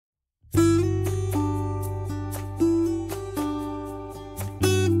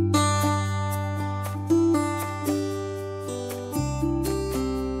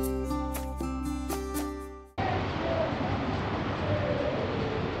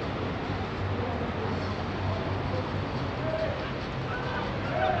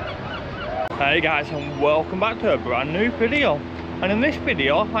Hey guys, and welcome back to a brand new video. And in this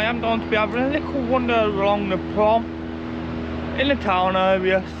video I am going to be having a little wander along the prom in the town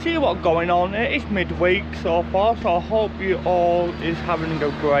area, see what's going on. It is midweek so far, so I hope you all is having a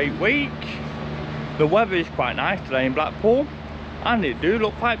great week. The weather is quite nice today in Blackpool and it do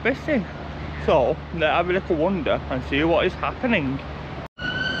look quite busy, so let's have a little wander and see what is happening.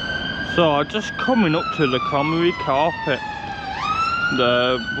 So I'm just coming up to the Comedy Carpet.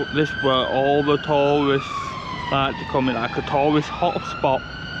 This where all the tourists like to come in, like a tourist hotspot,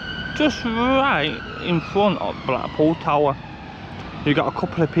 just right in front of Blackpool Tower. You got a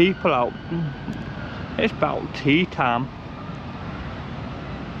couple of people out. It's about tea time.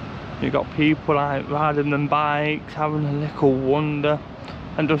 You got people like riding them bikes, having a little wander,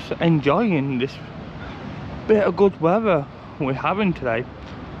 and just enjoying this bit of good weather we're having today.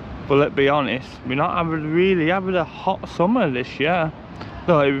 But let's be honest, we're not really having a hot summer this year.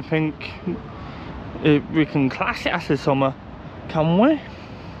 Though we think we can class it as a summer, can we?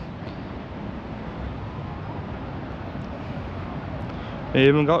 We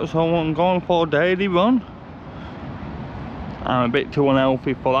even got someone going for a daily run. I'm a bit too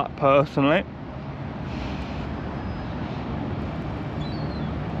unhealthy for that personally.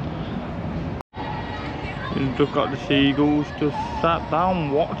 You've just got the seagulls just sat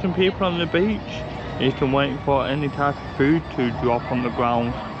down watching people on the beach. You can wait for any type of food to drop on the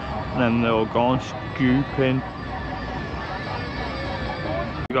ground and then they'll go and scoop in.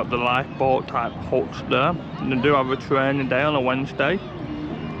 You've got the lifeboat type huts there. They do have a training day on a Wednesday.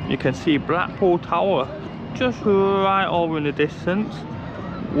 You can see Blackpool Tower just right over in the distance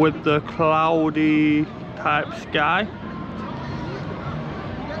with the cloudy type sky.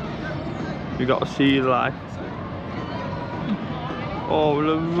 You got to see life over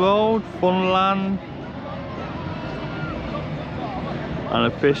the road, Funland, and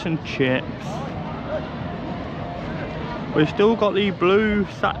the fish and chips. We still got the blue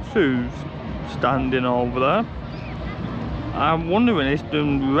statues standing over there. I'm wondering if it's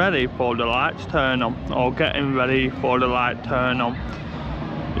been ready for the lights turn on, or getting ready for the light turn on.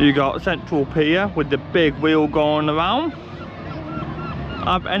 You got Central Pier with the big wheel going around.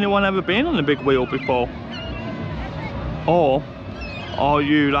 Have anyone ever been on the big wheel before? Or are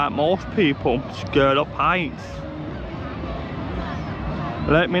you, like most people, scared of heights?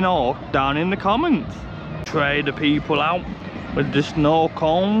 Let me know down in the comments. Try the people out with the snow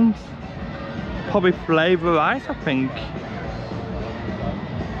cones. Probably flavour ice, I think.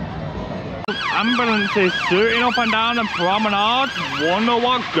 Ambulances shooting up and down the promenade. Wonder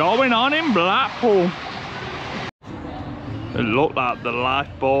what's going on in Blackpool. It looked like the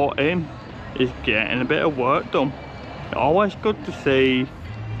lifeboat in is getting a bit of work done. It's always good to see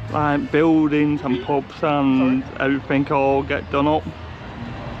like buildings and pubs and everything all get done up.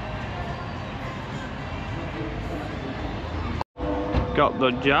 Got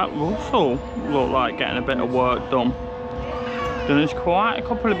the Jack Russell, look like getting a bit of work done. Then there's quite a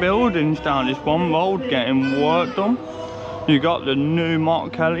couple of buildings down this one road getting work done. You got the new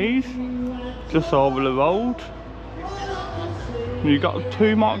Mark Kelly's just over the road. You got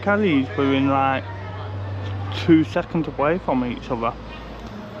two Mark Kelly's within like 2 seconds away from each other.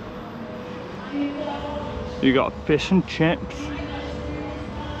 You got fish and chips,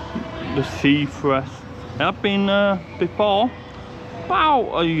 the sea fresh. I've been before,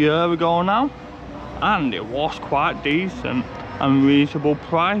 about a year ago now, and it was quite decent and reasonable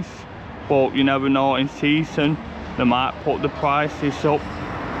price. But you never know, in season they might put the prices up.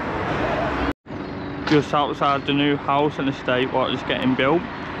 Just outside the new house and estate what is getting built,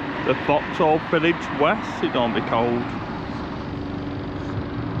 the Vauxhall Village West, it don't be cold.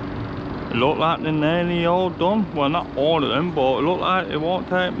 It look like they're nearly all done. Well, not all of them, but it look like it won't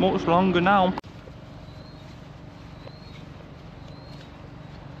take much longer now.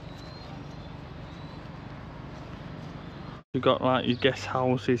 You got like your guest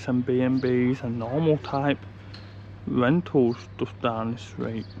houses and B&Bs and normal type rentals just down the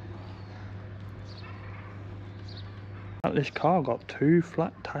street. This car got 2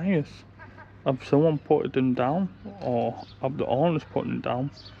 flat tyres. Have someone put them down, or have the owners put them down?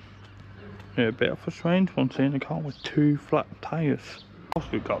 Yeah, a bit of a strange one seeing a car with 2 flat tyres. Also,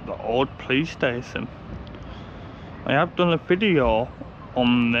 we've got the old police station. I have done a video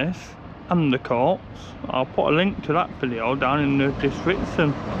on this and the courts. I'll put a link to that video down in the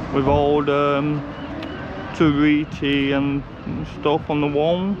description with all the graffiti and stuff on the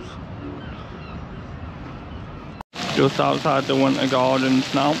walls. Just outside the Winter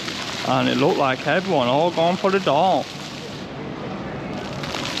Gardens now, and it looked like everyone all going for the door.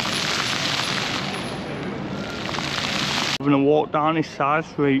 Having a walk down this side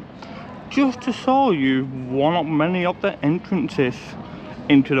street, just to show you one of many of the entrances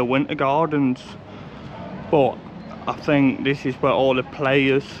into the winter gardens. But I think this is where all the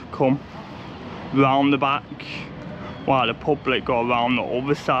players come round the back, while the public go around the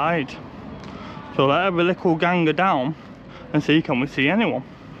other side. So let's have a little gander down and see can we see anyone.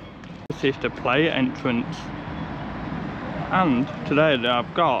 This is the player entrance, and today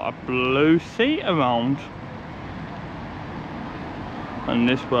I've got a blue seat around, and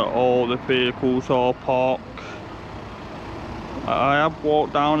this is where all the vehicles are parked. I have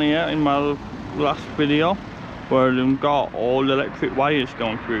walked down here in my last video where they've got all the electric wires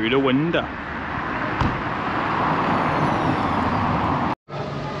going through the window.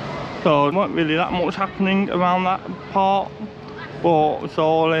 So there wasn't really that much happening around that part, but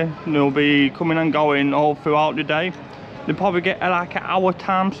slowly they'll be coming and going all throughout the day. They probably get like an hour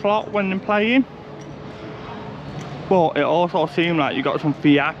time slot when they're playing. But it also seems like you got some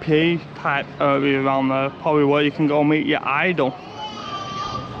VIP type area around there, probably where you can go meet your idol.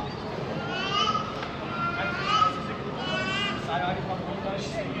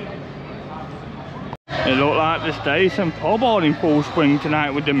 It looked like the station pub all in full swing tonight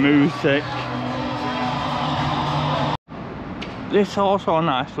with the music. This is also a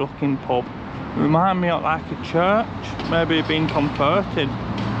nice looking pub. Remind me of like a church, maybe it's been converted.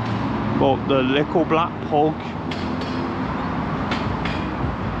 But the little black pug.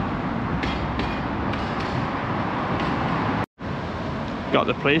 Got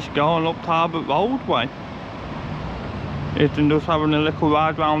the police going up Talbot Roadway. It's just having a little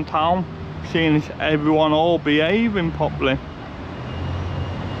ride around town, seeing if everyone all behaving properly.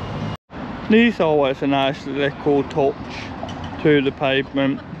 These are always a nice little touch to the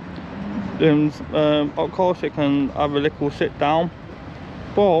pavement. Of course it can have a little sit down,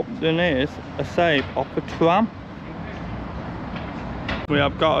 but then is a save of a tram. We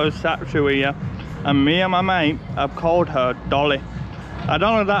have got a statue here, and me and my mate have called her Dolly. I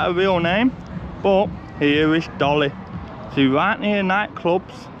don't know that her real name, but here is Dolly. She's right near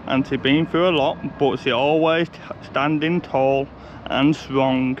nightclubs and she's been through a lot, but she's always standing tall and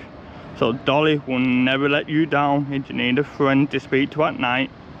strong. So Dolly will never let you down if you need a friend to speak to at night.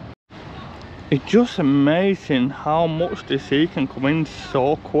 It's just amazing how much the sea can come in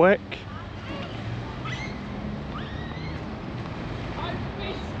so quick.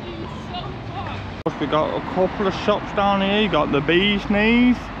 We got a couple of shops down here. You got the Bee's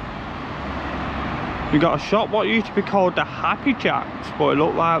Knees. You got a shop what used to be called the Happy Jacks, but it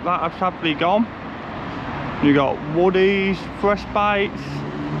looked like that has sadly gone. You got Woody's, Fresh Bites,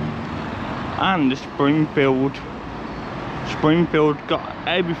 and the Springfield. Springfield got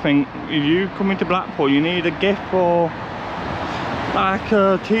everything. If you come into Blackpool, you need a gift for like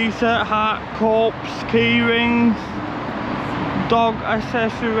a t-shirt, hat, cups, key rings, dog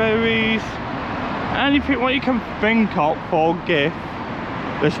accessories, anything what you can think of for a gift,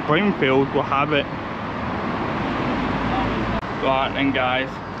 the Springfield will have it. Right then guys,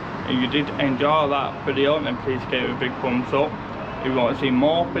 if you did enjoy that video, then please give it a big thumbs up. If you want to see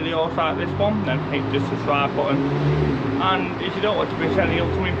more videos like this one, then hit the subscribe button. And if you don't want to miss any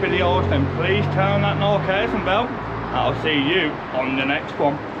upcoming videos, then please turn that notification bell. I'll see you on the next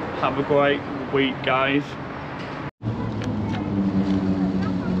one. Have a great week guys.